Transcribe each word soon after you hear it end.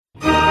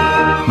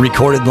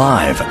Recorded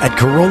live at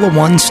Corolla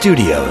One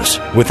Studios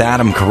with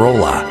Adam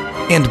Carolla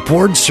and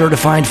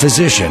board-certified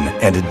physician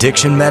and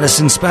addiction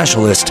medicine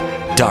specialist,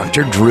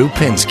 Dr. Drew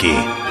Pinsky.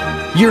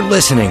 You're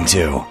listening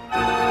to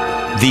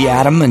The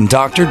Adam and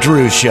Dr.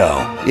 Drew Show.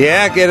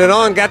 Yeah, get it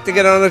on. Got to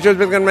get on. Get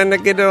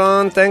it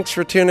on. Thanks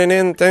for tuning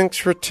in. Thanks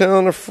for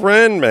telling a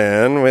friend,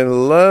 man. We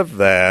love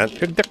that.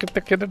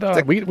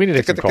 We need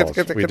to take some calls.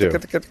 We do.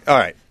 All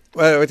right.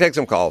 Well, we take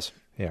some calls.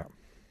 Yeah.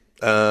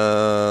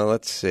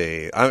 Let's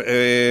see.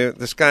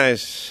 This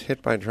guy's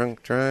hit by a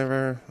drunk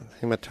driver.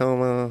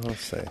 Hematoma.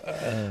 Let's see.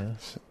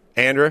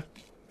 Andrew,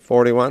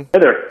 41. Hey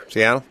there.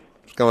 Seattle.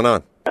 What's going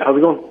on? How's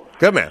it going?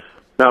 Good, man.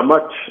 Not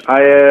much.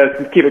 I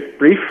can keep it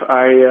brief.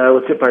 I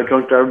was hit by a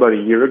drunk driver about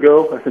a year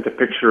ago. I sent a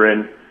picture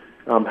in.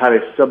 Had a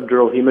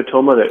subdural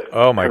hematoma that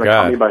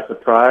caught me by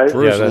surprise.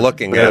 Drew's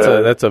looking at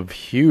it. That's a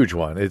huge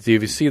one. If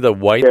you see the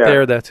white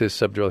there, that's his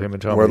subdural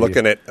hematoma. We're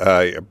looking at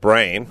a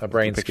brain. A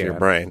brain scan. Your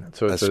brain.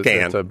 So it's a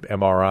scan. It's an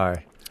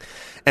MRI.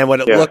 And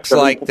what it looks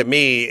like to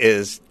me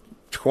is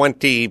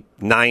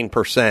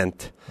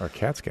 29%. Or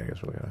CAT scan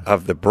is really good.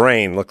 Of the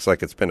brain looks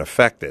like it's been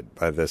affected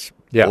by this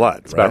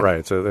blood. That's about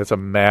right. It's a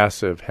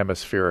massive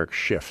hemispheric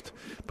shift.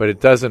 But it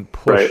doesn't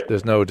push. Right.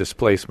 There's no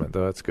displacement,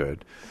 though. That's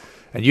good.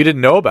 And you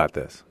didn't know about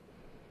this.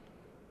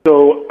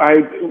 So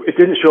it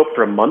didn't show up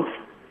for a month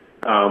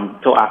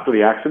till after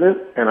the accident,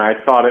 and I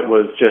thought it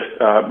was just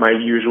my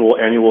usual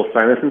annual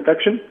sinus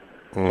infection.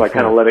 Mm-hmm. So I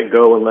kind of let it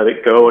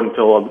go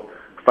until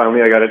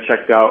finally I got it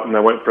checked out, and I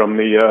went from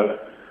the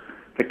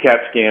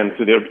CAT scan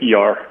to the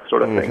ER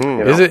sort of thing.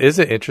 You know? Is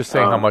it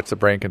interesting how much the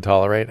brain can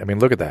tolerate? I mean,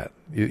 look at that.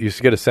 You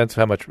get a sense of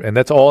how much, and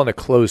that's all in a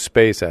closed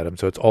space, Adam.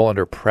 So it's all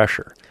under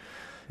pressure.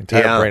 The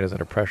entire brain is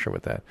under pressure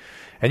with that.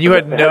 And you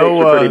had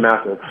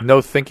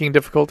no thinking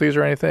difficulties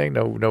or anything,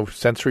 no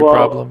sensory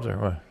problems or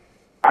what?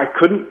 I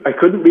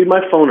couldn't read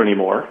my phone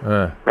anymore,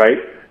 right?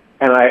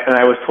 And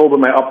I was told by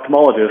my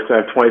ophthalmologist, I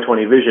have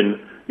 20/20 vision.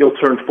 You'll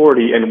turn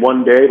 40, and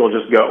one day it'll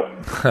just go.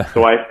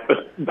 So I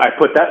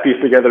put that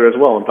piece together as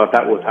well, and thought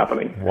that was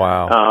happening.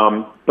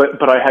 Wow.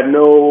 But I had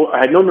no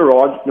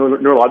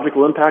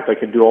neurological impact. I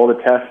could do all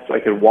the tests. I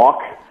could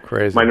walk.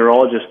 Crazy. My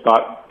neurologist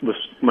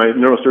my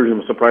neurosurgeon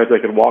was surprised I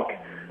could walk.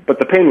 But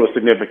the pain was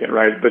significant,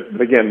 right? But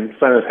again,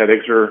 sinus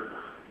headaches are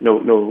no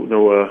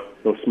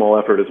small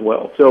effort as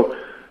well. So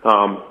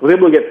was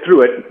able to get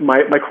through it.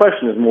 My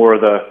question is more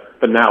the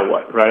now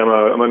what, right?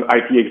 I'm an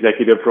IT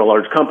executive for a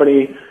large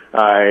company.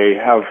 I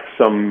have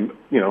some,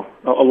 a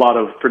lot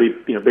of pretty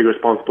big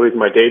responsibilities in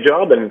my day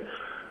job, and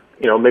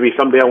maybe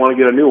someday I want to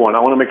get a new one. I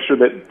want to make sure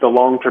that the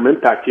long-term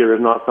impact here is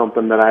not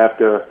something that I have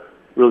to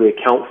really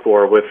account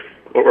for or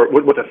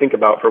what to think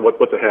about for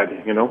what's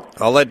ahead.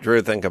 I'll let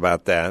Drew think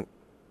about that.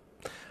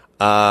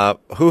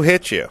 Who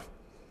hit you?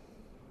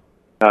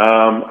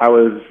 I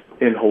was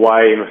in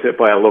Hawaii and was hit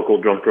by a local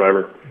drunk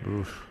driver.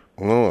 Oof.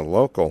 Oh, a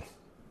local.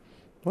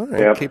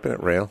 Well, keeping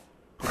it real.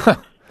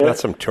 Not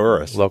some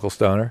tourist. Local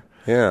stoner.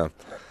 Yeah.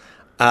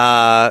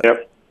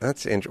 Yep.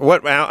 That's interesting.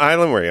 What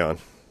island were you on?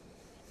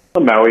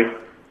 Maui.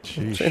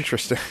 It's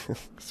interesting.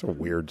 It's a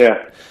weird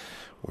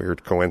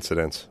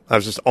coincidence. I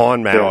was just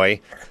on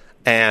Maui,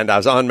 and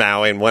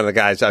one of the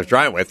guys I was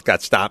driving with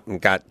got stopped and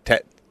got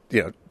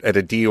at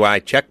a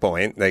DUI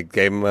checkpoint. They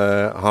gave him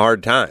a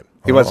hard time.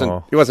 He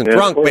wasn't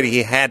drunk, but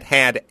he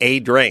had a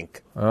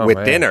drink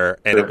with dinner,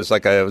 and it was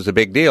a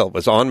big deal. It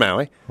was on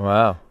Maui.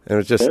 Wow. And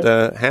it just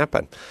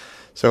happened.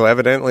 So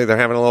evidently they're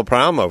having a little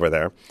problem over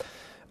there.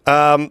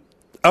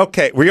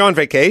 Okay, were you on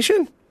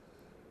vacation?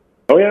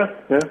 Oh yeah.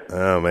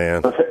 Oh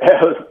man. I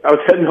was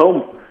heading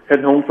home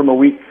from a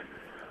week.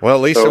 Well,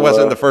 at least it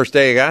wasn't the first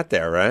day you got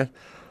there, right?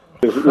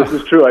 This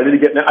is true. I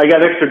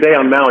got an extra day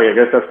on Maui. I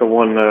guess that's the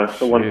one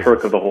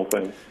perk of the whole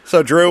thing.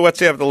 So, Drew,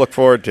 what's you have to look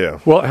forward to?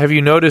 Well, have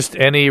you noticed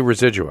any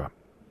residua?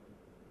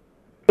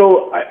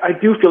 So I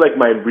do feel like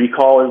my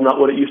recall is not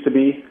what it used to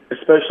be.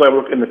 Especially I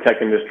work in the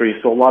tech industry,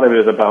 so a lot of it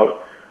is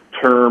about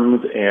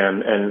terms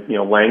and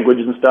language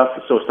and stuff.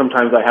 So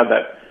sometimes I have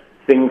that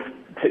thing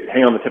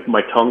hang on the tip of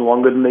my tongue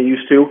longer than they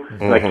used to,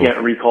 and I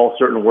can't recall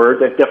certain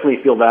words. I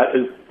definitely feel that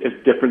is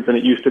different than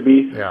it used to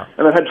be. Yeah.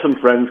 And I've had some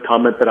friends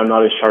comment that I'm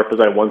not as sharp as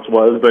I once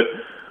was, but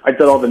I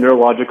did all the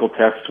neurological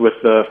tests with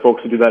the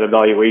folks who do that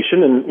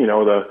evaluation, and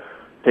the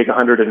take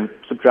 100 and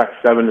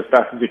subtract 7 as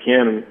fast as you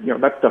can, and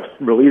that stuff's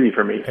real easy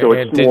for me. So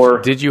it's more.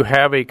 Did you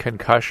have a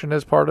concussion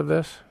as part of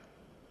this?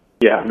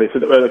 Yeah, they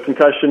said a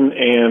concussion,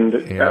 and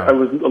I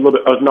was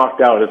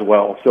knocked out as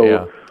well.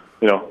 So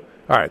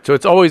All right, so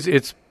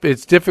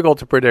it's difficult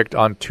to predict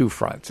on two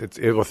fronts.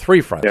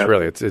 Three fronts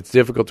really. It's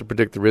difficult to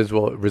predict the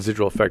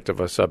residual effect of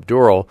a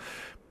subdural.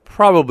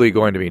 Probably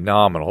going to be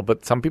nominal,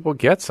 but some people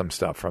get some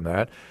stuff from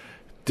that.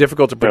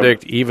 Difficult to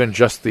predict even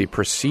just the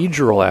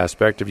procedural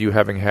aspect of you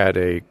having had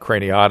a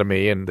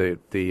craniotomy and the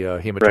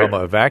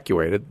hematoma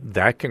evacuated.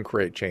 That can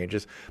create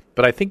changes,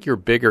 but I think your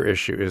bigger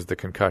issue is the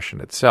concussion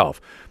itself.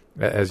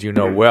 As you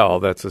know well,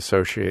 that's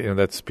associated.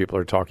 That's people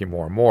are talking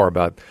more and more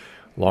about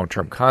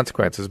long-term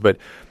consequences, but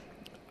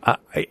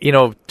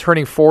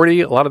Turning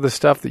 40, a lot of the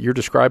stuff that you're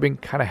describing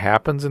kind of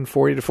happens in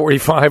 40 to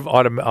 45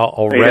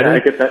 already. Yeah, I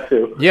get that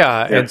too.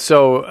 Yeah, and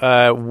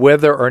so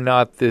whether or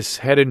not this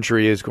head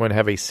injury is going to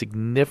have a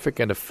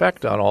significant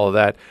effect on all of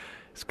that,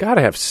 it's got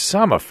to have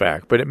some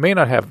effect, but it may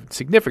not have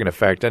significant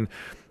effect. And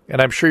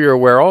I'm sure you're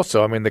aware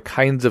also, I mean, the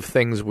kinds of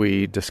things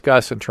we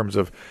discuss in terms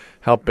of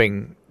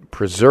helping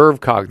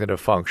preserve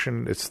cognitive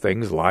function, it's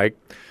things like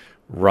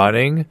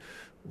running,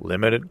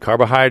 limited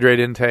carbohydrate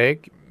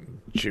intake,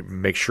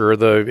 make sure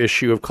the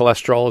issue of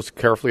cholesterol is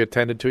carefully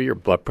attended to, your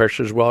blood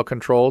pressure is well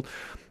controlled.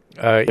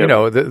 And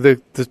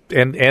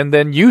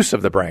then use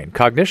of the brain,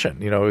 cognition.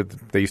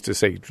 They used to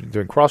say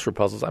doing crossword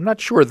puzzles. I'm not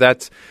sure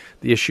that's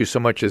the issue so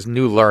much as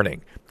new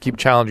learning. Keep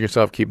challenging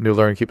yourself, keep new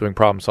learning, keep doing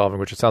problem solving,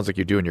 which it sounds like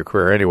you do in your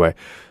career anyway.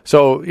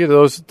 So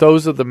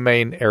those are the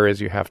main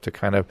areas you have to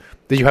that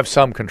you have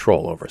some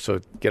control over.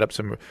 So get up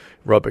some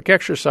aerobic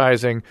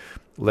exercising,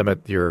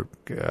 limit your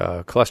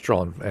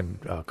cholesterol and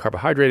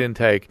carbohydrate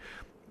intake,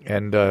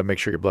 and make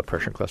sure your blood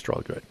pressure and cholesterol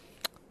are good.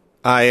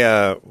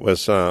 I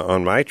was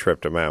on my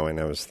trip to Maui, and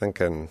I was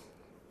thinking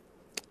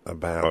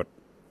about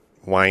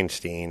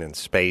Weinstein and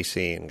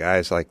Spacey and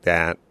guys like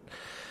that,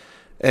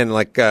 and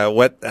like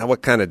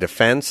what kind of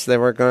defense they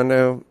were going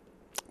to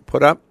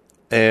put up.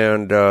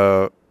 And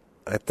I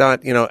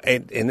thought,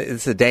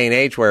 it's a day and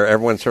age where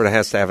everyone sort of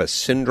has to have a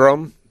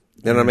syndrome.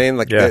 You know what I mean?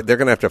 Like they're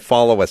going to have to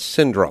follow a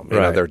syndrome.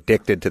 Right. They're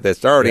addicted to this.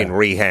 They're already in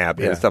rehab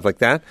and stuff like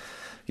that.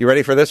 You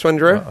ready for this one,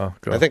 Drew?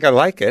 I think I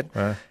like it.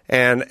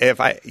 And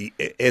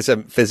as a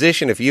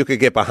physician, if you could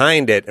get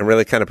behind it and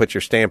really kind of put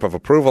your stamp of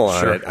approval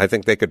on it, I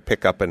think they could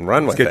pick up and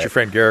run with it. Get your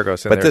friend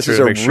Garagos in there. But this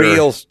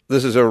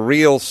is a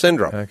real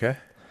syndrome. Okay.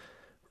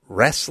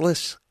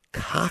 Restless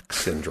cock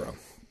syndrome.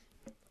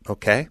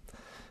 Okay.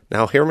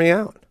 Now hear me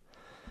out.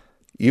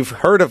 You've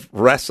heard of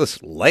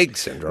restless leg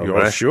syndrome,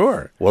 right?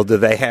 Sure. Well, do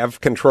they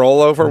have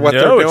control over what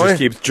they're doing? No, it just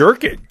keeps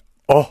jerking.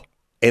 Oh,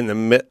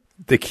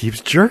 It keeps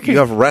jerking. You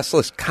have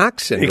restless cock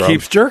syndrome. It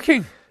keeps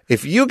jerking.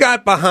 If you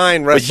got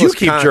behind restless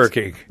but you keep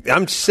jerking.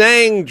 I'm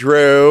saying,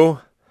 Drew,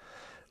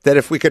 that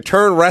if we could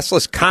turn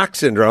restless cock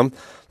syndrome,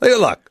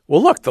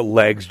 look, the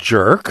legs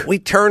jerk. We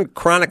turned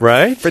chronic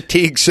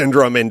fatigue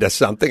syndrome into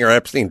something, or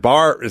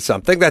Epstein-Barr or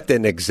something that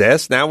didn't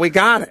exist. Now we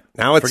got it.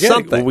 Now it's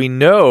something. Well, we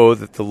know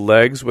that the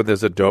legs, when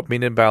there's a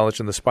dopamine imbalance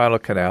in the spinal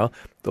canal,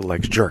 the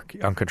legs jerk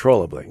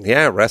uncontrollably.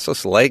 Yeah,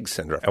 restless leg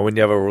syndrome. And when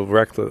you have a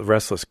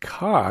restless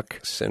cock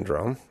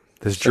syndrome,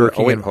 there's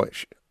jerking syndrome.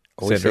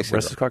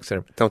 Restless cock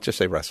syndrome. Don't just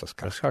say restless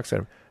cock. Restless cock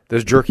syndrome.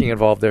 There's jerking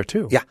involved there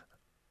too. Yeah,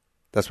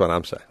 that's what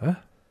I'm saying. Huh?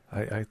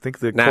 I think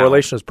the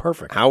correlation is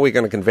perfect. How are we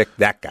going to convict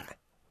that guy? You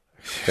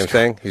know what I'm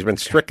saying? He's been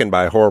stricken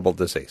by a horrible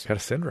disease. He's got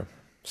a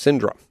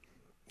syndrome.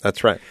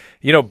 That's right.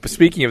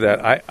 Speaking of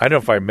that, I don't know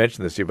if I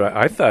mentioned this to you, but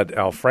I thought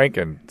Al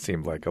Franken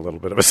seemed like a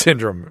little bit of a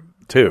syndrome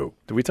too.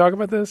 Did we talk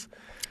about this?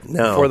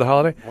 No. Before the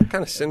holiday? What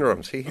kind of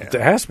syndromes he had? The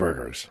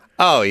Asperger's.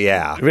 Oh,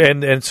 yeah.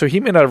 And so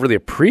he may not have really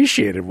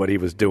appreciated what he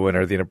was doing,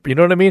 or you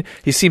know what I mean?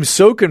 He seemed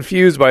so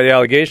confused by the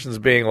allegations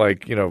being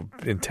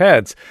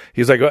intense.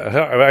 He's like,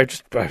 I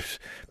just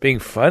being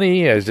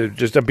funny,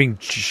 I'm being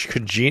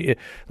congenial.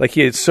 Like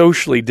he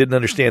socially didn't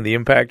understand the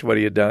impact of what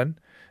he had done,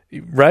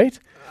 right?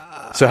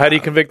 So how do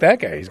you convict that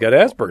guy? He's got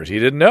Asperger's. He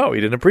didn't know.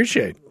 He didn't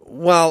appreciate.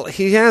 Well,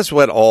 he has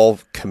what all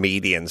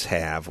comedians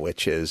have,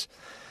 which is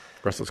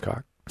restless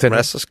cock.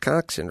 Restless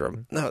cock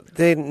syndrome.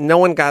 No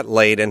one got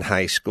laid in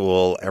high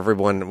school.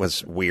 Everyone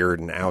was weird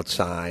and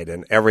outside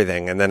and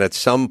everything. And then at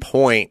some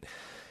point,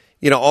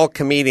 all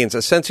comedians,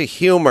 a sense of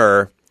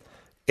humor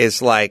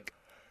is like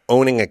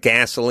owning a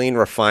gasoline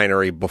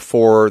refinery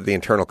before the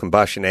internal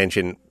combustion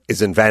engine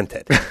is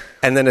invented.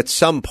 And then at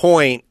some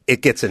point,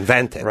 it gets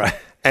invented. Right.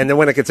 And then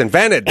when it gets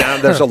invented, now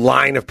there's a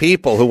line of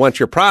people who want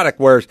your product,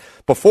 whereas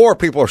before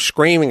people are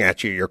screaming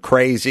at you, you're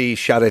crazy,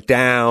 shut it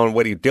down,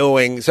 what are you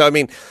doing? So, I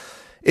mean,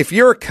 if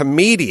you're a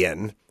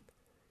comedian,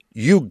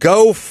 you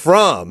go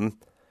from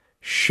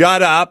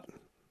shut up,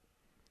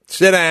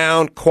 sit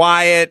down,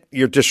 quiet,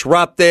 you're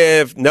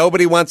disruptive,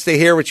 nobody wants to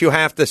hear what you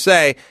have to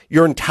say.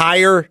 Your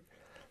entire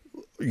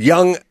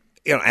young,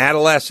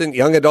 adolescent,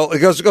 young adult, it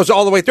goes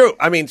all the way through.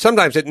 I mean,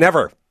 sometimes you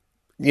never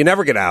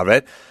get out of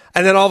it.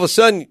 And then all of a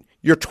sudden,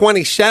 you're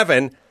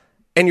 27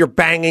 and you're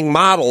banging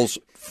models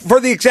for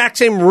the exact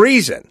same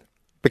reason.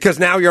 Because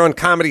now you're on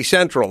Comedy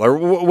Central or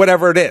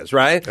whatever it is,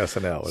 right?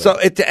 SNL. So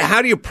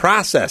how do you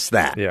process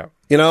that? Yeah.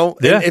 Yeah.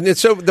 And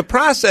so the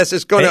process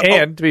is going to...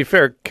 And to be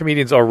fair,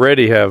 comedians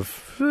already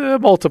have a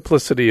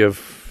multiplicity of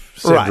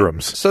syndromes.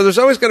 Right. So there's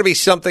always going to be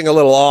something a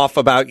little off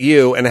about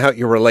you and how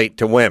you relate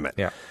to women.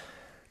 Yeah.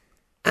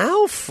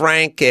 Al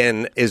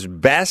Franken, as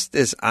best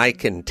as I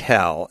can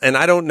tell, and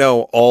I don't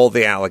know all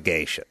the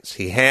allegations,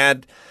 he's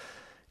had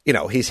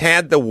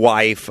the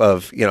wife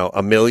of,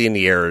 a million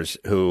years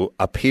who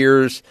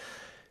appears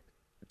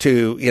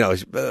to,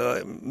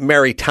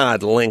 Mary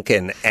Todd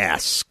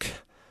Lincoln-esque.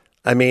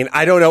 I mean,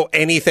 I don't know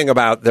anything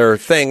about their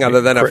thing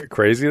other than...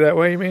 crazy that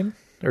way, you mean?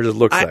 Or just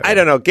looks that way? I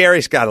don't know.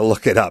 Gary's got to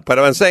look it up. But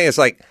what I'm saying is,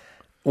 like,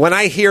 when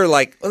I hear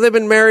like, well, they've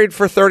been married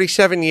for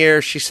 37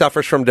 years, she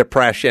suffers from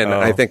depression,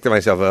 I think to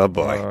myself, oh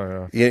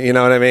boy, you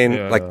know what I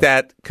mean? Like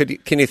that.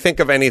 Can you think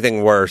of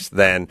anything worse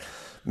than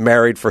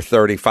married for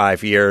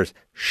 35 years?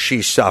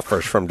 She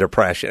suffers from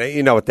depression.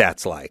 You know what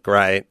that's like,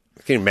 right?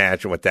 Can you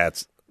imagine what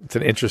that's? It's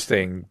an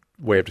interesting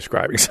way of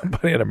describing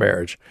somebody in a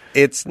marriage.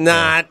 It's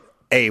not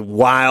a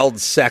wild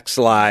sex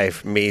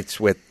life meets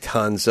with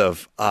tons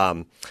of,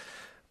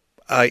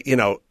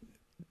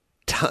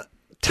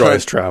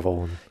 Joyous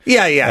travel.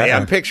 Yeah.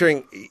 I'm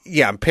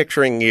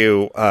picturing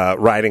you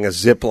riding a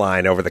zip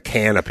line over the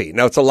canopy.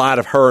 No, it's a lot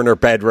of her in her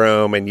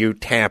bedroom and you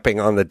tapping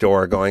on the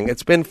door going,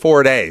 it's been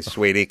 4 days,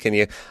 sweetie. Can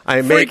you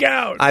freak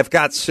out? I've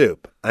got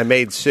soup. I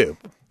made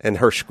soup. And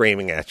her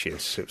screaming at you,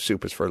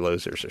 soup is for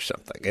losers or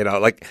something. You know,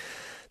 like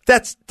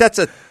that's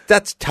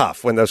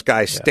tough when those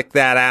guys stick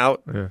that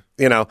out. Yeah.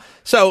 You know.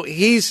 So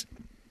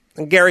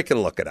Gary can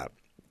look it up.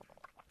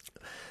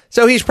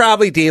 So he's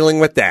probably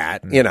dealing with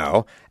that, you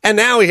know, and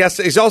now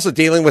he's also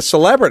dealing with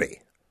celebrity.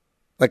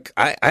 Like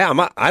I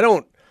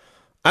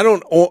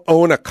don't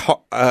own a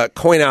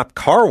coin-op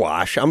car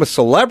wash. I'm a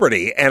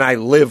celebrity, and I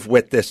live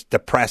with this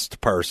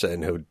depressed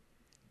person who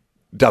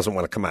doesn't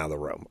want to come out of the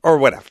room or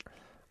whatever.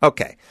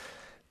 Okay,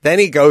 then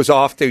he goes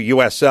off to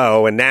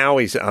USO, and now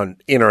he's on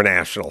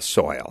international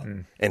soil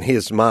in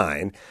his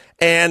mind.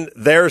 And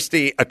there's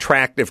the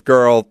attractive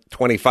girl,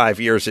 25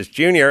 years his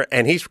junior,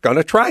 and he's going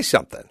to try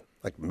something.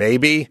 Like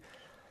maybe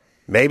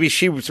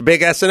she was a big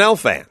SNL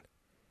fan.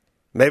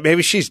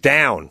 Maybe she's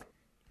down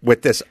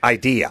with this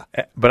idea.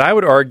 But I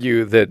would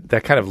argue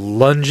that kind of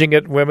lunging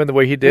at women the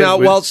way he did.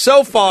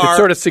 So far it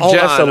sort of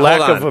suggests a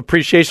lack of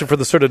appreciation for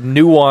the sort of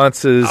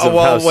nuances of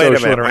how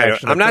social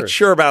interaction. I'm not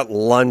sure about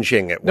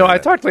lunging at women. No, I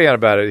talked to Leon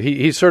about it.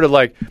 He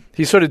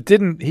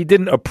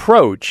didn't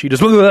approach. He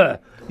just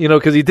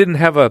because he didn't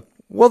have a.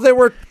 Well, there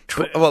were.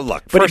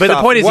 Look. But the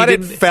point is, what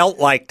it felt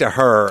like to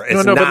her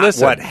is not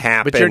what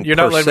happened. But you're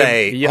not per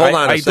se. Hold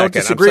on a second. I don't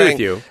disagree with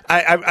you.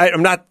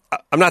 I'm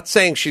not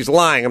saying she's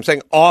lying. I'm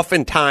saying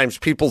oftentimes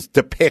people's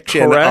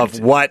depiction of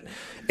what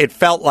it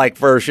felt like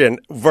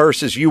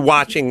versus you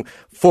watching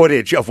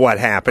footage of what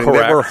happened.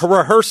 Correct. They were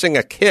rehearsing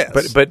a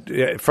kiss.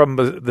 But from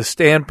the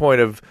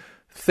standpoint of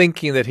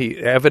thinking that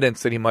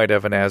evidence that he might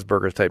have an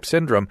Asperger's type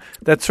syndrome,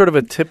 that's sort of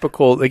a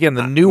typical, again,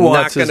 the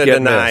nuances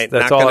get missed.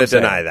 Not going to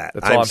deny that.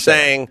 I'm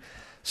saying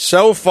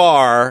so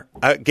far,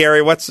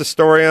 Gary, what's the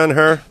story on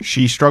her?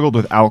 She struggled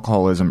with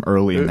alcoholism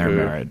early in their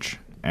marriage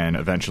and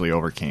eventually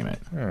overcame it.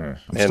 I'm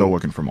still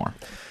looking for more.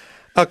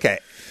 Okay.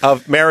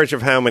 Of marriage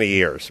of how many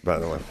years, by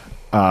the way?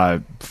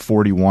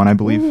 41, I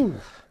believe. Ooh.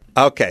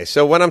 Okay.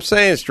 So what I'm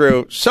saying is,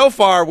 Drew, so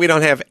far we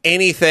don't have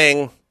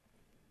anything.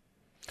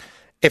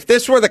 If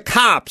this were the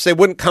cops, they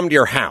wouldn't come to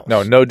your house.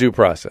 No due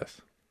process.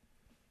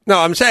 No,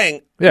 I'm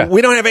saying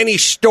we don't have any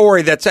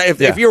story that's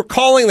if you're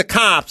calling the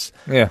cops.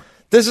 Yeah.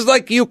 This is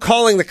like you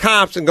calling the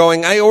cops and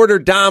going, I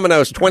ordered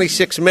Domino's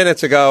 26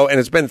 minutes ago and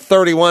it's been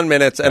 31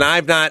 minutes and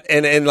I've not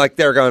and like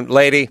they're going,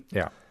 lady,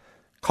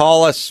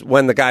 call us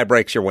when the guy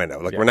breaks your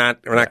window. Like we're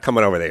not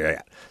coming over there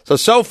yet.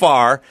 So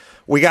far,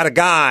 we got a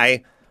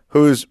guy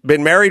who's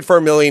been married for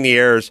 1 million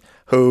years,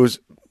 who's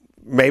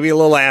maybe a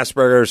little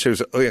Asperger's,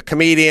 who's a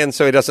comedian,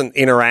 so he doesn't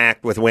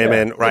interact with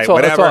women, right?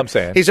 Whatever. That's all I'm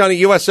saying. He's on a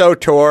USO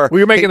tour. Well,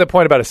 you're making the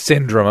point about a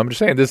syndrome. I'm just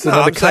saying this is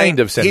another kind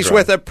of syndrome. He's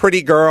with a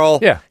pretty girl.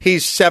 Yeah.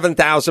 He's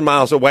 7,000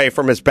 miles away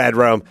from his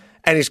bedroom,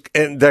 and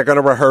they're going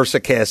to rehearse a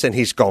kiss, and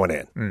he's going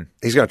in.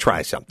 He's going to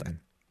try something.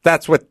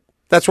 That's where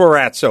we're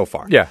at so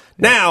far. Yeah.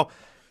 Now,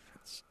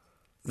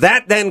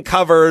 that then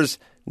covers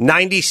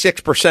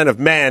 96% of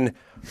men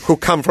who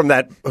come from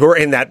who are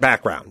in that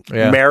background,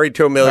 married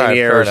to 1 million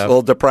years, a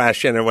little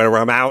depression, and whatever.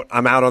 I'm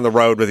out on the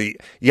road with a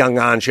young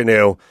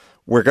ingenue.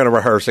 We're going to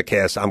rehearse a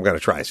kiss. I'm going to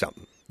try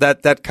something.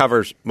 That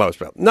covers most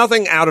of them.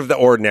 Nothing out of the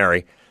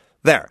ordinary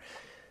there.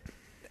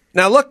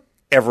 Now, look,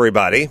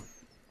 everybody,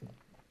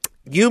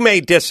 you may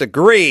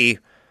disagree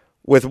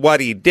with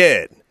what he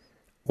did.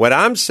 What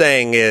I'm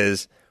saying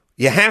is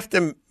you have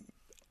to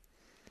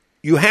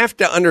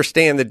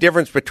understand the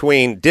difference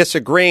between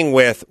disagreeing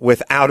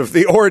with out of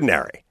the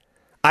ordinary.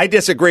 I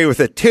disagree with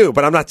it too,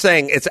 but I'm not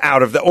saying it's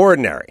out of the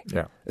ordinary.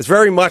 Yeah. It's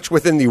very much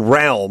within the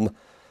realm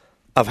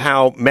of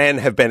how men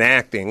have been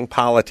acting,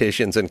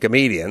 politicians and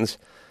comedians,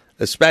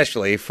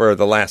 especially for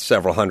the last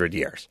several hundred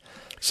years.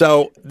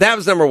 So that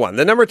was number one.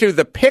 The number two,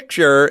 the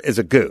picture is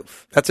a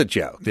goof. That's a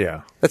joke.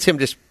 Yeah. That's him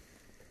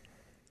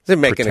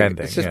making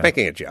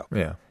a joke.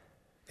 Yeah.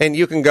 And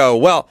you can go,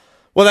 well,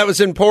 that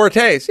was in poor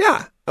taste.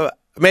 Yeah,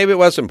 maybe it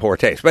was in poor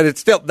taste, but it's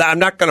still, I'm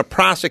not going to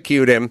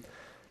prosecute him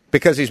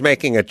because he's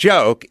making a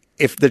joke.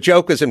 If the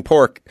joke is in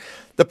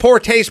the poor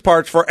taste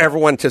part's for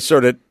everyone to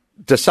sort of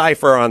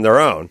decipher on their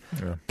own.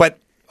 Yeah. But,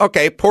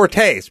 okay, poor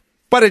taste,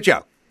 but a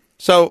joke.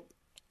 So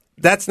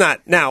that's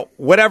not, now,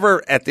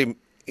 whatever,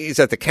 he's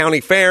at the county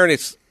fair and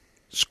he's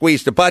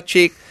squeezed a butt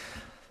cheek,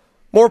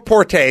 more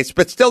poor taste,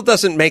 but still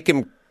doesn't make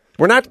him,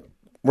 we're not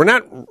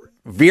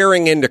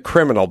veering into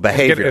criminal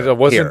behavior. It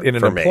wasn't in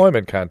an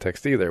employment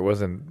context either. It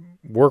wasn't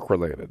work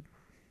related,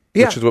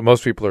 which is what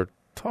most people are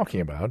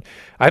talking about.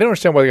 I don't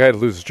understand why the guy had to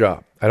lose his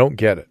job. I don't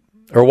get it.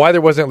 Or why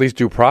there wasn't at least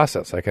due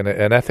process, like an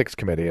ethics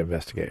committee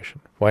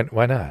investigation.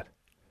 Why not?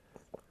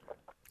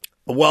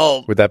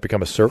 Well, would that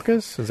become a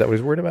circus? Is that what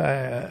he's worried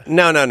about?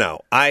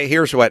 No.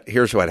 Here's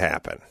what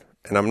happened,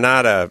 and I'm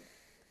not a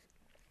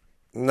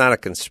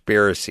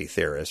conspiracy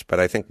theorist, but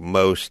I think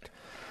most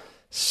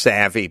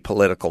savvy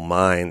political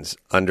minds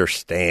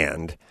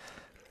understand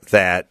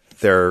that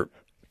they're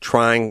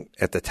trying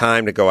at the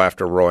time to go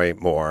after Roy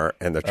Moore,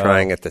 and they're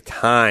trying at the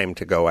time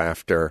to go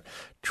after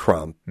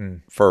Trump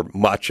for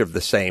much of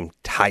the same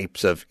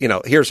types of,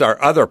 here's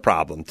our other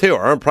problem too.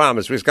 Our own problem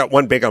is we've got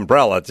one big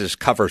umbrella that just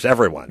covers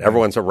everyone.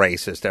 Everyone's a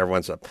racist.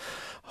 Everyone's a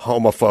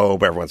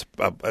homophobe.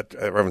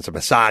 Everyone's a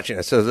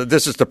misogynist. So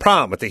this is the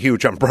problem with the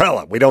huge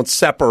umbrella. We don't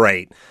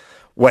separate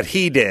what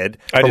he did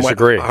from what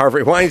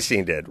Harvey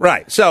Weinstein did.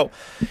 Right. So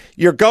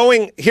you're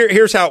going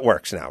here's how it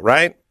works now,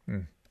 right?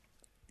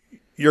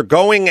 You're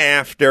going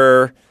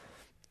after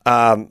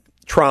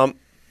Trump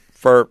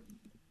for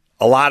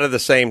a lot of the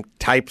same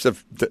types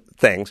of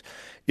things.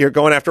 You're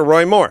going after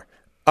Roy Moore.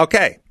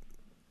 Okay,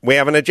 we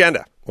have an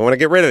agenda. We want to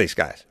get rid of these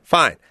guys.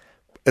 Fine.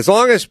 As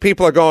long as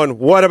people are going,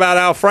 what about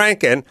Al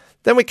Franken?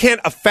 Then we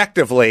can't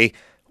effectively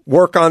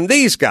work on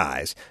these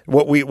guys.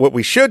 What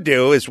we should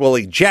do is we'll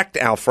eject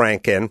Al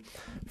Franken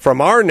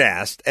from our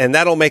nest, and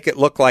that'll make it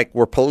look like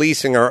we're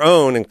policing our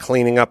own and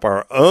cleaning up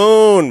our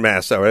own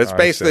mess. So it's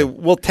basically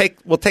we'll take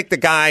the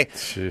guy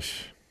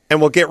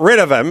and we'll get rid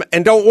of him,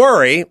 and don't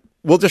worry,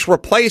 we'll just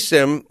replace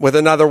him with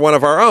another one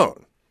of our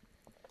own.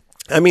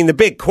 I mean, the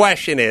big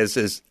question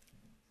is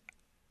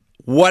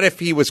what if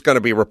he was going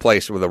to be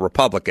replaced with a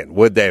Republican?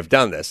 Would they have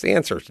done this? The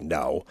answer is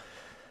no.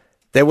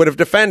 They would have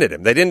defended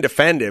him. They didn't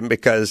defend him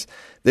because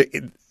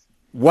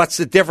what's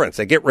the difference?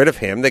 They get rid of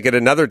him. They get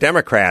another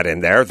Democrat in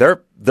there.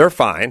 They're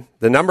fine.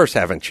 The numbers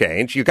haven't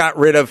changed. You got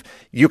rid of.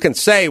 You can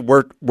say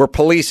we're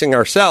policing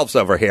ourselves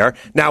over here.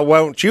 Now,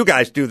 won't you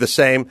guys do the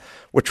same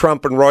with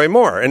Trump and Roy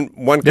Moore? And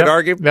one could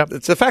argue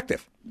it's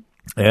effective.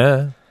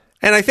 Yeah.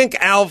 And I think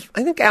Al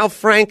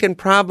Franken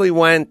probably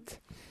went.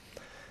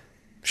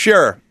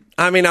 Sure.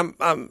 I mean, I'm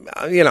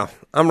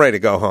ready to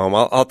go home.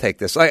 I'll take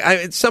this.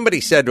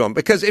 Somebody said to him,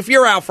 because if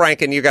you're Al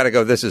Franken, you got to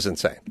go, this is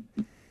insane.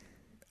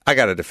 I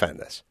got to defend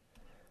this.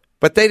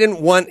 But they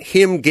didn't want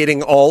him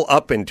getting all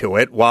up into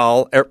it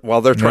while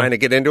they're trying to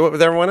get into it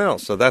with everyone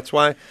else. So that's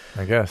why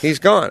I guess he's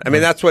gone. I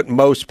mean, that's what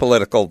most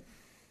political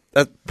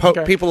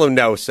people who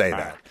know say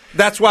that.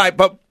 That's why.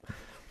 But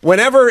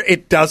whenever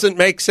it doesn't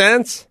make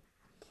sense,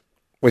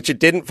 which it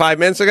didn't 5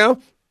 minutes ago,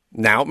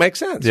 now it makes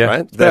sense,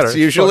 right? That's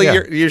usually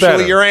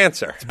your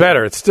answer. It's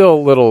better. It's still a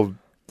little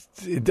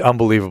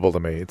unbelievable to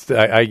me.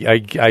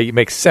 I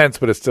make sense,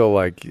 but it's still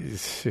like.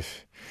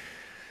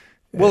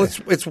 Well,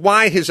 it's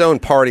why his own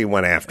party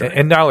went after him.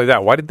 And not only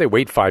that, why didn't they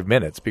wait 5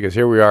 minutes? Because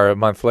here we are a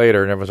month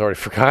later and everyone's already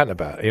forgotten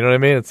about it. You know what I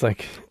mean? It's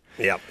like...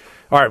 Yep.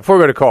 All right, before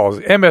we go to calls,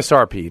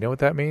 MSRP, you know what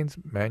that means?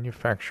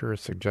 Manufacturer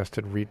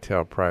Suggested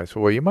Retail Price.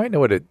 Well, you might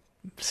know what it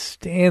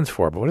stands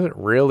for, but what does it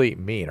really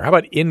mean? Or how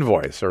about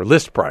invoice or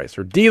list price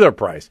or dealer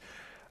price?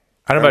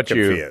 I don't know about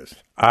confused.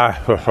 You.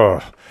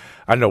 I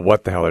don't know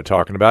what the hell they're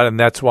talking about, and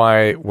that's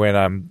why when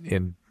I'm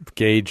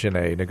engaged in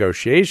a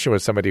negotiation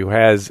with somebody who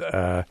has...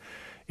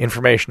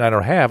 information I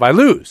don't have, I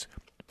lose.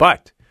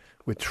 But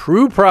with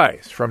True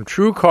Price from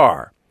True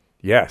Car,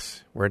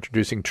 yes, we're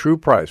introducing True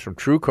Price from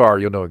True Car.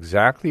 You'll know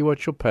exactly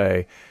what you'll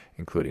pay,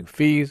 including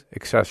fees,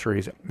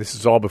 accessories. This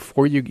is all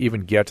before you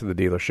even get to the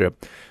dealership.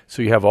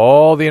 So you have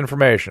all the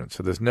information.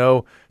 So it's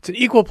an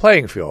equal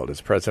playing field, as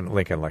President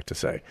Lincoln liked to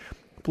say.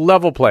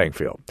 Level playing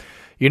field.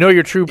 You know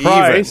your true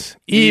price,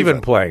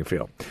 even playing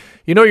field.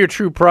 You know your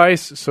true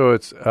price, so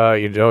it's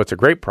it's a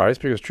great price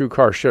because True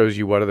Car shows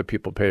you what other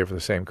people pay for the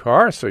same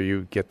car, so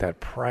you get that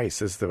price.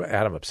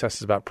 Adam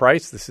obsesses about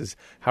price. This is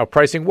how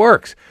pricing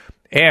works.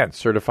 And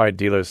certified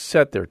dealers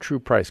set their true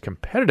price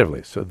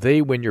competitively, so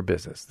they win your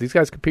business. These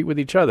guys compete with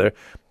each other.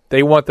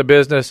 They want the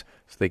business,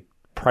 so they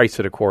price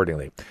it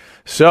accordingly.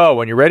 So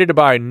when you're ready to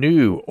buy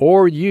new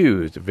or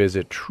used,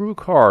 visit True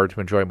Car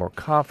to enjoy a more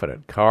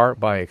confident car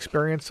buying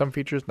experience. Some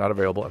features not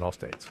available in all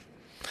states.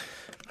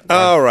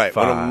 All right.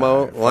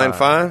 Line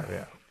 5?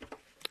 Yeah.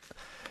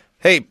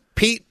 Hey,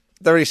 Pete,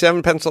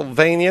 37,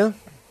 Pennsylvania.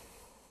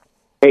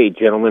 Hey,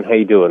 gentlemen. How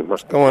you doing?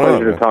 What's going on?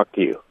 Pleasure to talk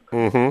to you.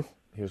 Mm-hmm.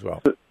 You as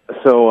well.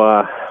 So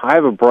I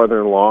have a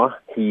brother-in-law.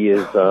 He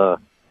is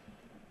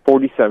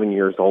 47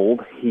 years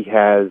old. He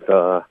has,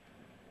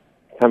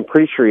 I'm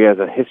pretty sure he has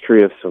a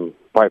history of some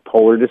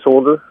bipolar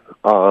disorder.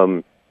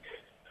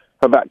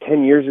 About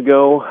 10 years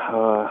ago,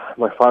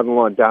 my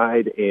father-in-law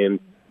died, and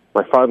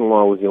my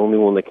father-in-law was the only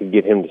one that could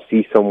get him to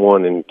see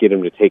someone and get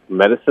him to take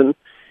medicine.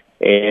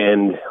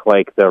 And,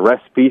 like, the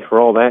recipe for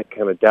all that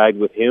kind of died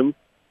with him.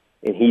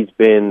 And he's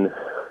been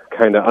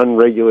kind of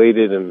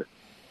unregulated and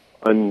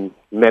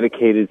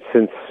unmedicated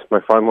since my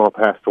father-in-law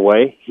passed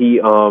away.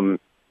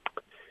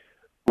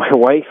 My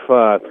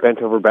wife bent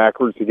over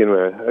backwards to get him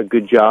a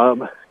good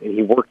job, and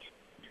he worked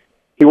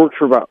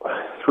for about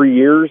 3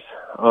 years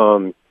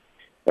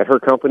at her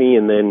company,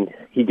 and then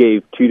he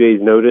gave 2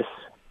 days' notice.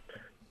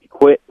 He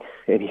quit,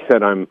 and he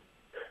said, I'm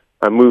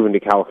moving to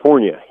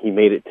California. He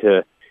made it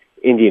to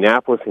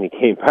Indianapolis, and he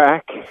came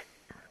back.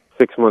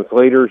 6 months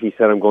later, he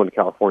said, I'm going to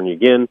California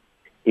again.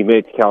 He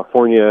made it to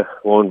California.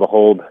 Lo and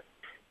behold,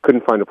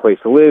 couldn't find a place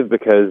to live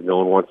because no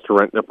one wants to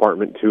rent an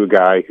apartment to a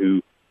guy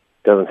who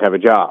doesn't have a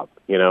job,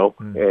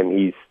 and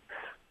he's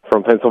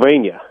from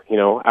Pennsylvania,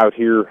 out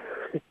here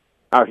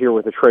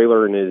with a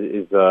trailer and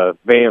his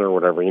van or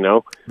whatever,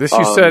 This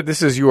you said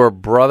this is your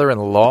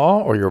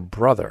brother-in-law or your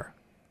brother?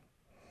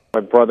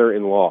 My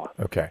brother-in-law.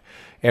 Okay.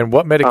 And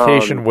what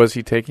medication was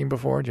he taking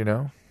before? Do you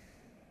know?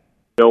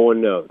 No one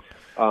knows.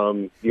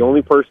 The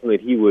only person that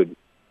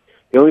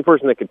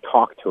could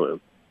talk to him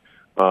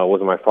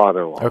was my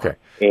father-in-law. Okay.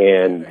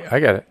 And I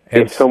got it.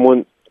 And if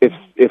someone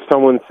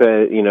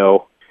said,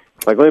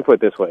 let me put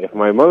it this way: if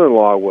my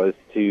mother-in-law was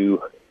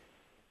to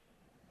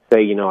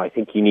say, I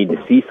think you need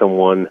to see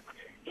someone,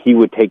 he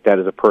would take that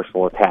as a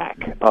personal attack.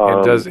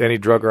 And does any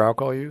drug or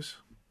alcohol use?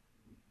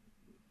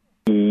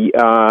 He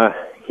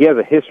has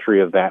a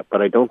history of that,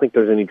 but I don't think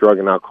there's any drug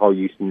and alcohol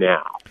use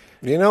now.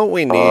 You know what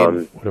we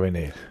need? What do we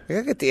need? We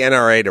got to get the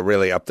NRA to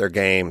really up their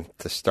game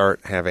to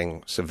start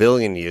having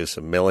civilian use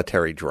of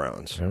military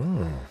drones.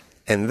 Ooh.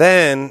 And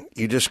then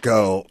you just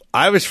go,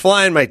 I was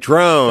flying my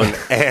drone,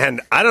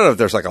 and I don't know if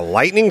there's like a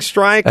lightning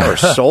strike or a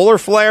solar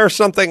flare or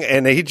something,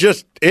 and it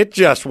just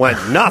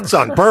went nuts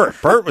on Bert.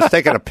 Bert was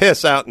taking a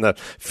piss out in the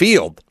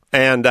field,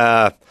 and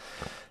I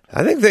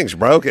think things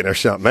broken or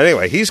something.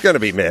 Anyway, he's going to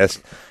be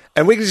missed.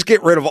 And we can just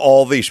get rid of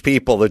all these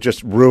people that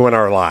just ruin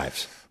our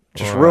lives.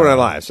 Ruin our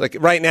lives. Like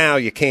right now,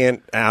 you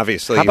can't,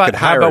 obviously, you could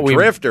hire a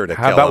drifter to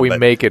kill them. How about we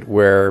make it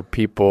where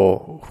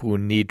people who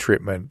need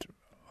treatment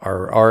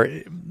are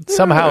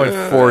somehow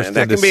enforced into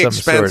some sort of... That can be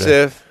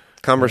expensive,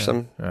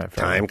 cumbersome,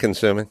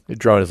 time-consuming. The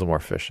drone is a little more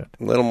efficient.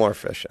 A little more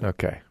efficient.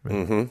 Okay.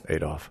 Mm-hmm.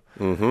 Adolf.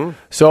 Mm-hmm.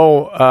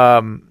 So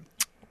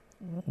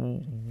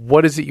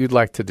what is it you'd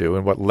like to do,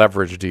 and what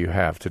leverage do you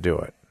have to do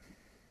it?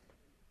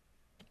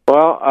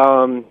 Well,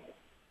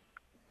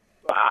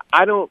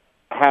 I don't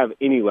have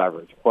any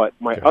leverage, but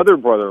my other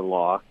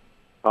brother-in-law,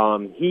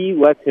 he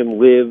lets him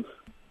live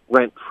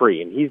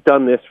rent-free, and he's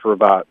done this for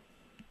about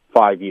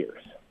 5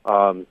 years.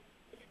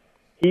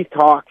 He's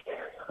talked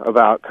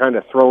about kind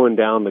of throwing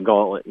down the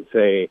gauntlet and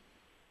say,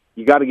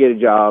 you got to get a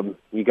job,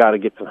 you got to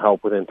get some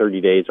help within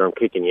 30 days or I'm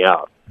kicking you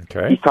out.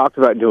 Okay. He's talked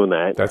about doing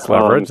that. That's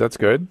leverage. That's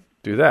good.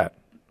 Do that.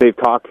 They've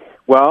talked,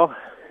 and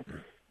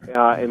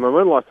my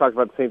mother-in-law's talked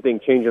about the same thing,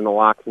 changing the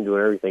locks and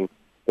doing everything.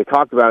 They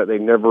talked about it. They've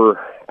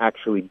never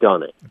actually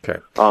done it. Okay.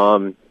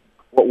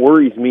 What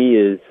worries me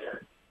is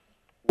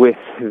with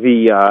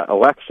the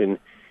election,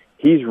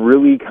 he's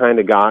really kind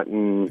of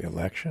gotten... The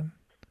election?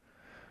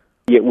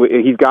 Yeah,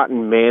 he's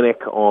gotten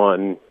manic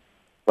on,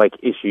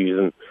 issues.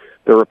 And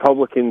the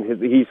Republican,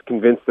 he's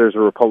convinced there's a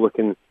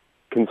Republican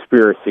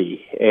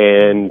conspiracy.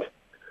 And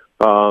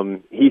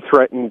he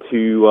threatened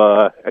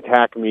to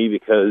attack me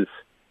because...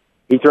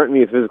 He threatened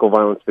me with physical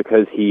violence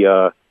because he...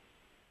 I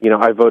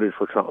voted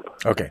for Trump.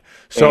 Okay.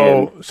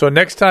 So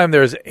next time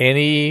there's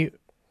any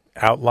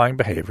outlying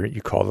behavior,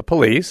 you call the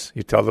police.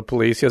 You tell the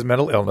police he has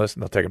mental illness,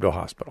 and they'll take him to a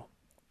hospital.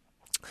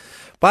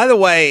 By the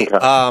way...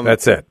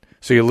 that's it.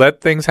 So you let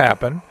things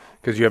happen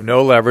because you have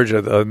no leverage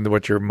of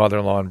what your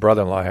mother-in-law and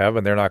brother-in-law have,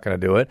 and they're not going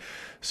to do it.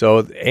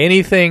 So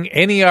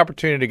any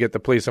opportunity to get the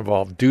police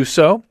involved, do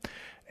so,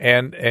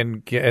 and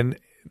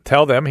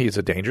tell them he's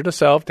a danger to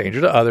self,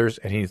 danger to others,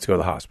 and he needs to go to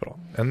the hospital.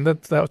 And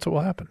that's what will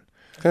happen.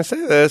 Can I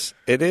say this?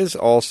 It is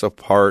also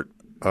part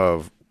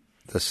of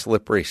the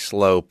slippery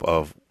slope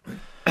of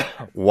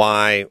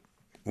why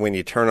when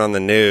you turn on the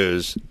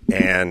news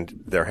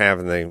and they're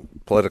having the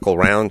political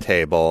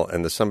roundtable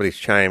and somebody's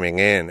chiming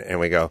in and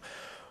we go,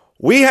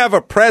 we have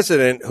a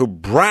president who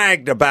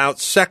bragged about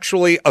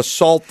sexually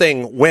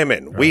assaulting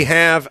women. Right. We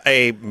have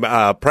a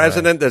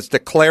president that's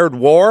declared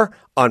war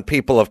on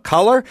people of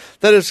color,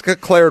 that has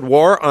declared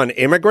war on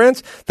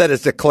immigrants, that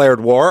has declared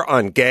war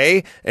on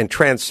gay and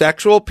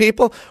transsexual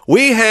people.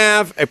 We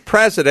have a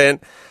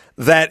president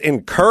that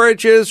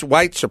encourages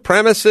white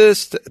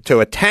supremacists to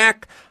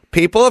attack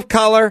people of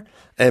color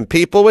and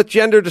people with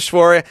gender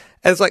dysphoria.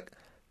 And it's like,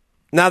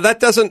 now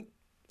that doesn't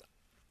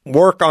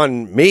work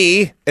on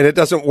me and it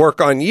doesn't work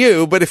on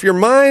you, but if your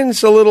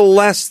mind's a little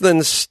less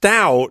than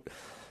stout,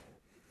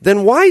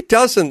 then why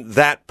doesn't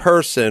that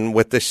person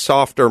with the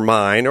softer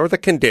mind or the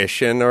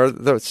condition or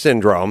the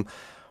syndrome,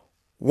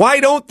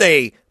 why don't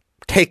they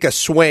take a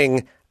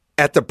swing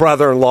at the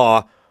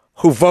brother-in-law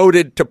who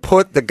voted to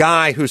put the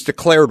guy who's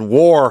declared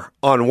war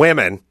on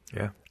women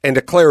and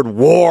declared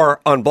war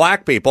on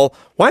black people?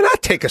 Why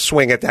not take a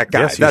swing at that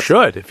guy? Yes, you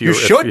should. You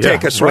should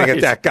take a swing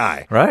at that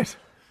guy. Right.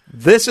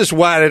 This is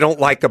what I don't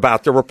like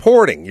about the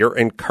reporting. You're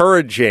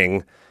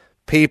encouraging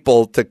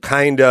people to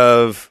kind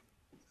of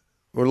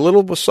a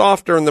little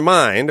softer in the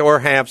mind or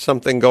have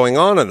something going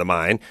on in the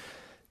mind.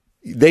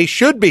 They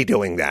should be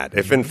doing that.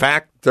 If, in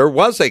fact, there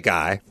was a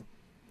guy.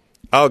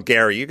 Oh,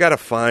 Gary, you got to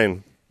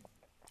find.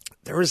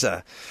 There was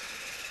an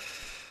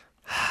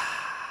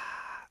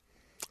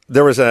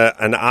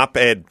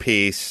op-ed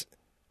piece,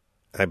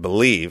 I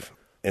believe,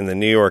 in the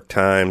New York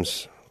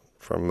Times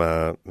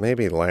from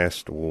maybe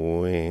last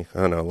week.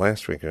 Oh, no,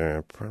 last week,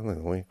 probably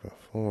the week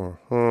before.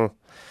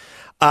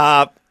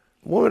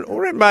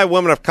 Written by a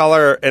woman of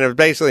color, and it was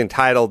basically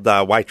entitled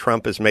Why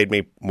Trump Has Made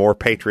Me More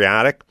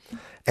Patriotic.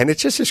 And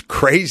it's just this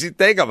crazy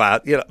thing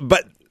about,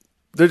 but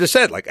they just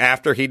said, like,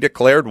 after he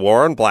declared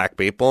war on black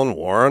people and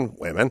war on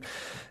women,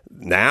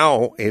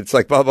 now it's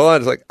like, blah, blah, blah.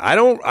 It's like,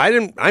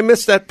 I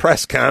missed that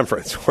press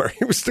conference where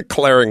he was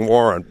declaring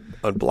war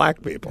on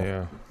black people.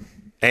 Yeah.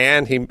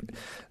 And he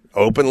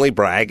openly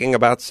bragging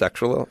about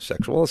sexual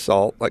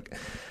assault. Like,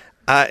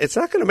 it's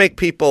not going to make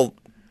people,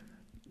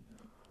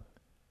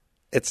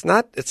 it's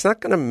not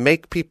going to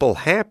make people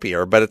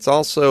happier, but it's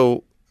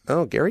also,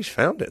 oh, Gary's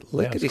found it.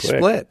 Lickety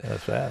split.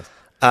 That's fast.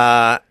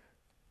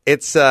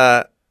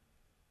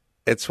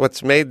 It's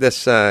what's made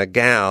this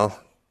gal,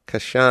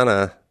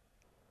 Kashana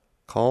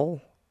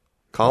Cauley.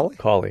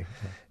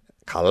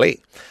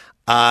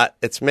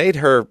 It's made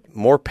her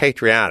more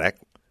patriotic.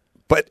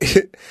 But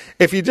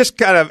if you just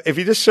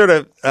sort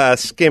of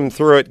skim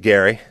through it,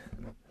 Gary,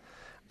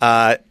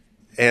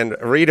 and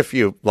read a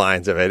few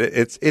lines of it,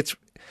 it's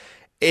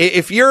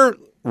if you're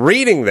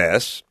reading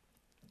this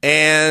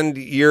and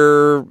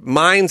your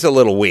mind's a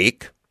little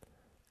weak,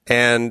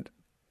 and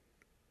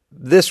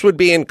this would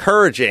be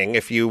encouraging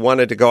if you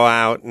wanted to go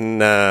out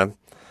and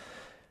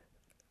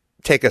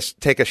take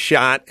a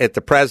shot at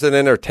the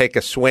president or take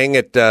a swing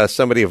at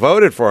somebody who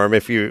voted for him.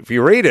 If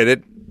you read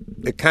it,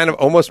 it kind of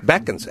almost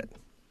beckons it.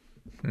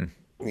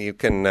 You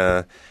can,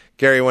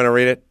 Gary, you want to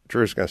read it?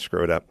 Drew's going to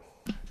screw it up.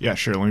 Yeah,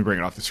 sure. Let me bring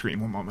it off the screen.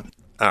 One moment.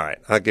 All right.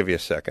 I'll give you a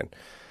second.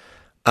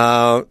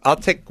 I'll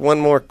take one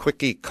more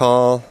quickie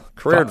call.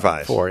 Career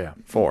advice. 4, yeah.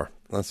 4.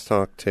 Let's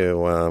talk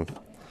to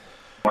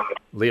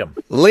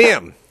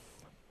Liam.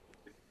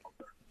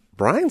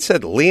 Brian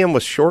said Liam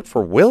was short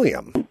for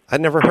William.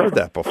 I'd never heard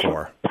that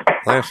before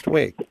last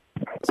week. Does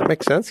that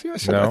make sense to you? I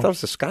thought it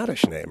was a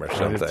Scottish name or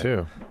something. I did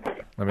too.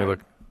 Let me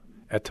look.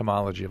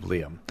 Etymology of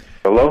Liam.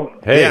 Hello?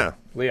 Hey, yeah.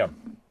 Liam.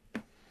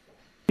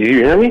 You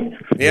hear me?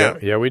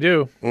 Yeah, we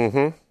do.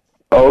 Mm-hmm.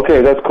 Oh,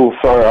 okay, that's cool.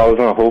 Sorry, I was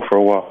on hold for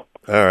a while.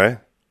 All right.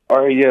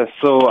 Yeah,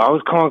 so I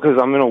was calling because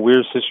I'm in a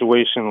weird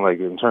situation, like,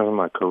 in terms of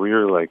my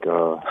career. Like,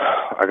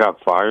 I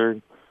got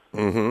fired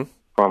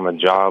from a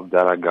job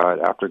that I got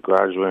after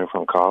graduating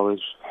from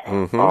college.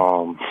 I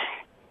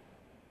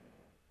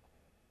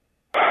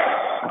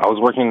was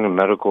working in a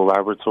medical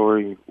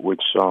laboratory,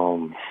 which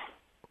I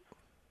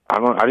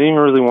didn't even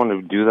really want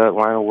to do that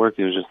line of work.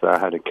 It was just that I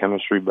had a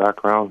chemistry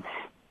background.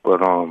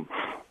 But right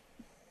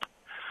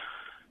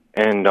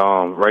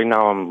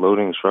now I'm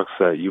loading trucks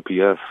at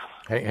UPS.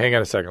 Hang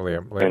on a second,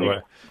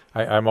 Liam.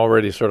 I'm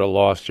already sort of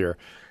lost here.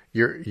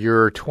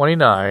 You're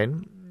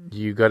 29.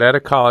 You got out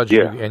of college,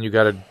 and you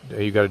got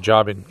a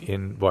job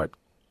in what?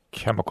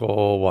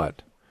 Chemical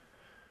what?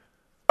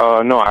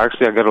 No, I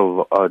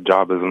got a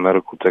job as a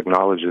medical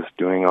technologist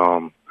doing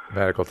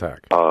medical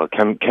tech,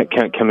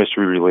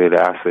 chemistry related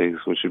assays,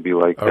 which would be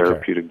like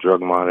therapeutic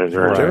drug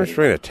monitoring. Right. Difference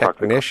between a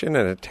technician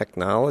and a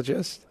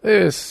technologist?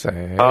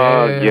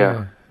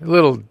 Yeah.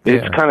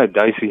 It's kind of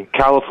dicey.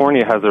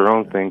 California has their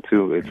own thing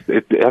too. It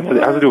has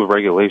to do with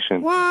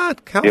regulation.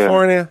 What?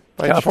 California?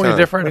 Yeah. California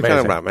different? What are you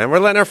talking about, man? We're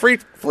letting our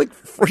freak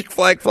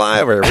flag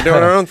fly over here. We're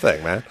doing our own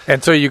thing, man.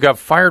 And so you got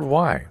fired.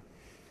 Why?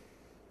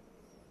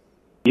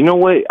 You know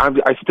what?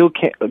 I still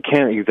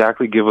can't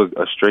exactly give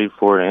a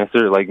straightforward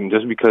answer. Like,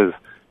 just because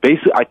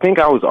basically, I think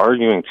I was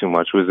arguing too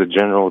much was a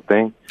general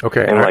thing.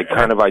 Okay, and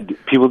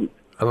people.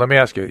 Let me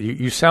ask you.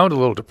 You sound a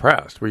little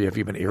depressed. Have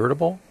you been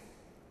irritable?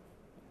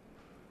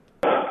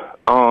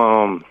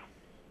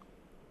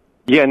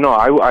 Yeah, no,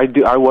 I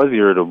was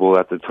irritable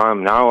at the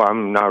time. Now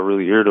I'm not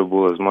really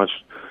irritable as much,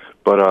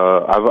 but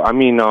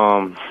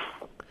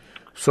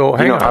So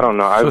hang on. I don't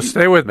know. So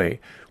stay with me.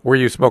 Were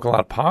you smoking a lot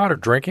of pot or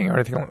drinking or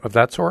anything of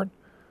that sort?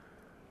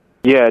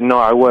 Yeah, no,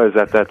 I was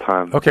at that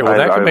time. Okay, well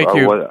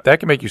that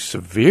can make you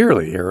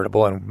severely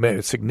irritable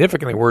and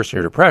significantly worsen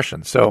your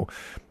depression. So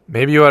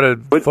maybe you ought to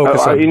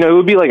focus on. It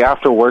would be like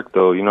after work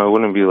though. It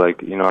wouldn't be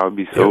like I would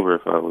be sober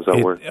if I was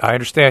at work. I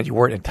understand you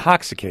weren't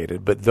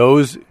intoxicated, but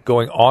those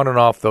going on and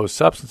off those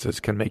substances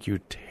can make you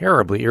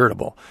terribly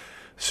irritable.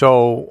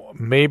 So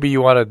maybe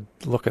you want to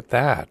look at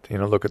that.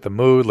 Look at the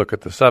mood, look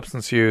at the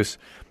substance use,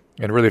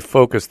 and really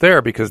focus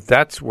there, because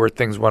that's where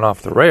things went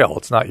off the rail.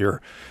 It's not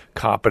your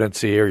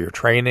competency or your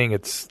training.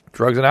 It's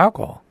drugs and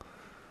alcohol.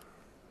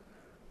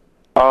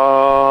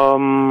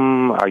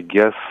 I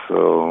guess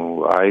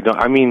so.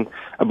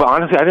 But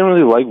honestly, I didn't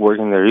really like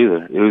working there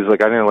either. It was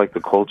like I didn't like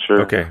the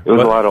culture. Okay, it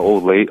was a lot of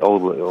old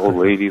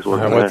ladies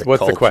working there.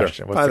 What's the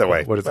question? By the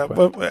way, what is the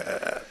question?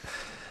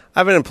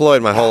 I've been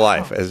employed my whole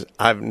life.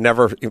 I've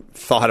never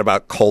thought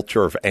about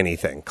culture of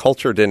anything.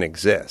 Culture didn't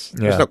exist.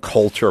 There's no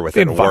culture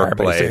within a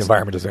workplace. The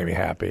environment doesn't make me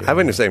happy. I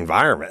wouldn't say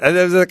environment.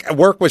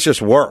 Work was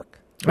just work.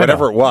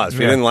 Whatever it was. If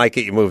you didn't like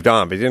it, you moved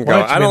on. But you didn't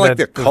go, I don't like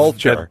the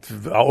culture.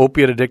 That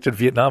opiate-addicted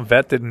Vietnam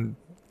vet didn't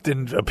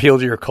appeal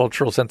to your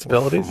cultural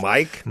sensibilities?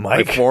 Mike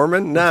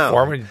Foreman? No.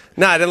 Foreman?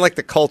 No, I didn't like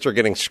the culture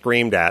getting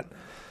screamed at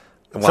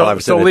while I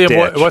was so in a Liam,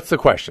 ditch. what's the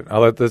question?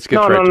 Let's get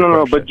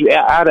No. But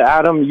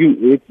Adam,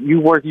 you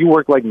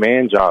work like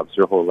man jobs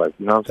your whole life.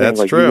 You know what I'm saying? That's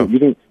like,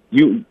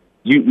 true.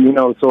 You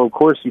know, so of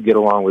course you get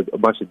along with a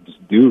bunch of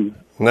just dudes.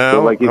 No,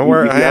 so like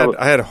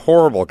I had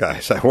horrible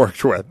guys I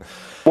worked with.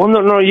 Well, no.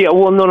 I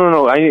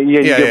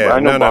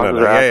know bosses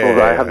are assholes.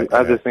 I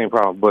have the same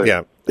problem. But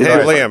yeah. Hey,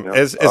 Liam,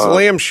 is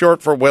Liam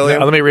short for William?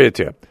 Now, let me read it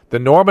to you. The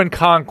Norman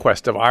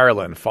conquest of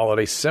Ireland followed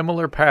a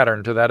similar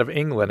pattern to that of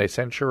England a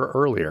century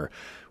earlier.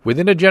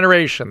 Within a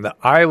generation, the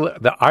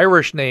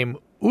Irish name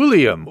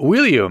William,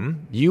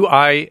 Uilliam,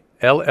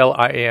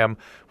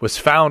 was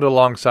found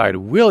alongside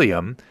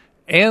William,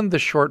 and the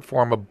short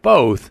form of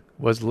both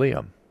was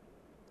Liam.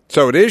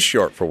 So it is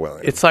short for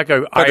William. It's like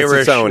an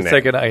Irish. It's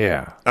like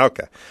yeah.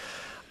 Okay.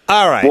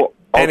 All right. Well,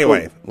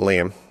 anyway,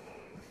 Liam.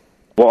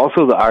 Well,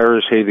 also the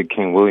Irish hated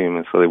King William,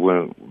 and so they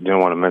didn't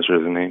want to mention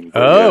his name.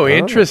 Oh,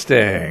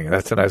 interesting.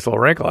 That's a nice little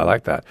wrinkle. I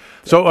like that.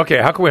 So, okay,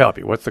 how can we help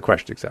you? What's the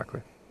question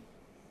exactly?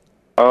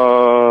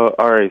 All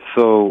right.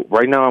 So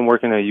right now I'm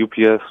working at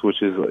UPS,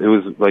 it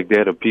was like they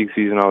had a peak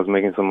season. I was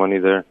making some money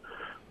there,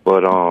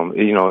 but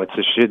you know, it's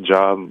a shit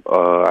job.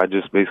 I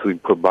just basically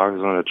put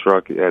boxes on a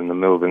truck in the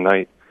middle of the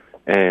night,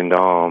 and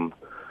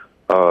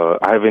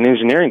I have an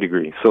engineering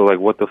degree. So like,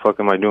 what the fuck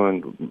am I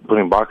doing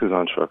putting boxes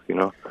on trucks? You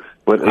know.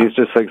 But it's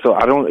just like, so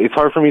it's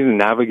hard for me to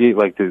navigate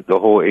like the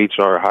whole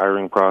HR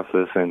hiring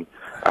process, and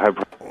I have.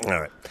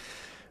 All right.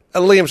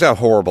 Liam's got a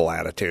horrible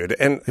attitude,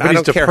 and but I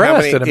don't care how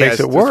many. And it makes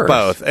it worse.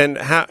 Both, and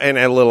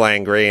a little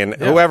angry, and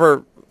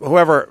whoever,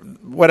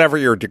 whatever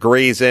your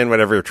degree's in,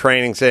 whatever your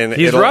training's in,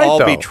 it'll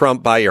all be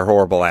trumped by your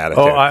horrible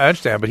attitude. Oh, I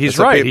understand, but he's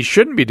right. He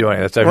shouldn't be doing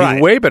that stuff. Right.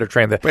 He's way better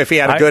trained than. If he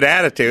had a good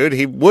attitude,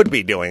 he would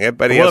be doing it.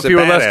 But he has a bad attitude.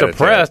 Well, if he were less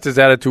depressed, his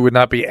attitude would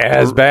not be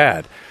as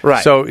bad.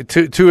 Right. So,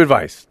 two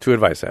advice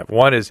I have.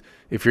 One is,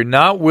 if you're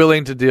not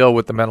willing to deal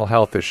with the mental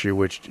health issue,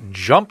 which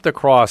jumped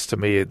across to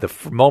me the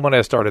moment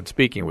I started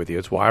speaking with you,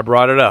 it's why I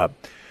brought it up.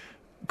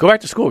 Go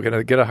back to school, get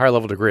a higher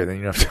level degree. Then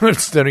you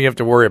have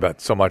to worry about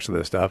so much of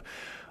this stuff.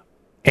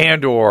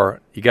 And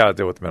or you got to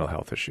deal with the mental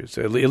health issues.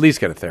 At least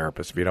get a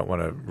therapist if you don't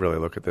want to really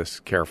look at this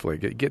carefully.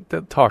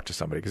 Talk to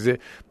somebody, because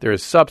there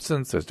is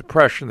substance, there's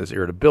depression, there's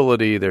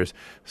irritability, there's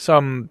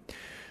some,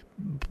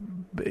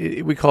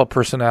 we call it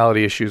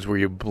personality issues, where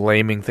you're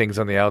blaming things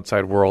on the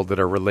outside world that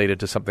are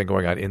related to something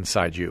going on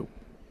inside you.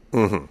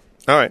 Mm-hmm.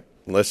 All right.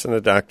 Listen to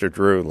Dr.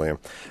 Drew, Liam.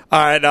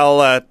 All right,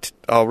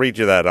 I'll read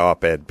you that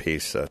op-ed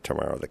piece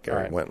tomorrow that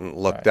Gary went and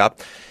looked up.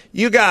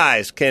 You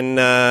guys can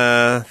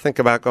think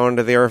about going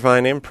to the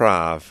Irvine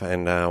Improv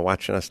and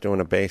watching us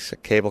doing a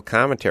basic cable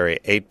commentary,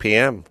 8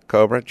 p.m.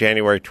 Cobra,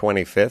 January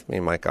 25th. Me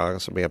and Mike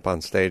August will be up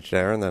on stage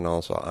there, and then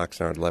also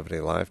Oxnard Levity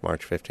Live,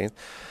 March 15th.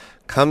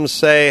 Come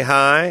say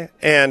hi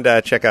and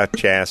check out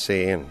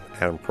Chassis and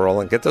Adam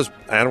Carolla and get those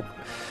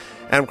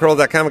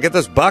AdamCarolla.com and get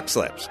those buck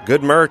slips.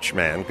 Good merch,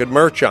 man. Good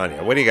merch on you.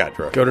 What do you got,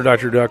 Drew? Go to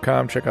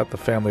DrDrew.com. Check out the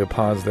Family of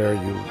Ponds there.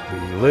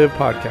 The Live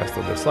podcast,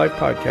 the This Life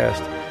podcast,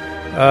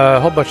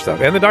 a whole bunch of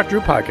stuff. And the Dr. Drew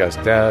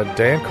podcast,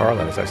 Dan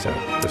Carlin, as I said,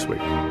 this week.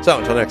 So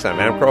until next time,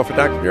 Adam Carolla for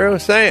Dr. Drew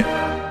saying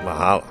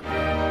mahalo.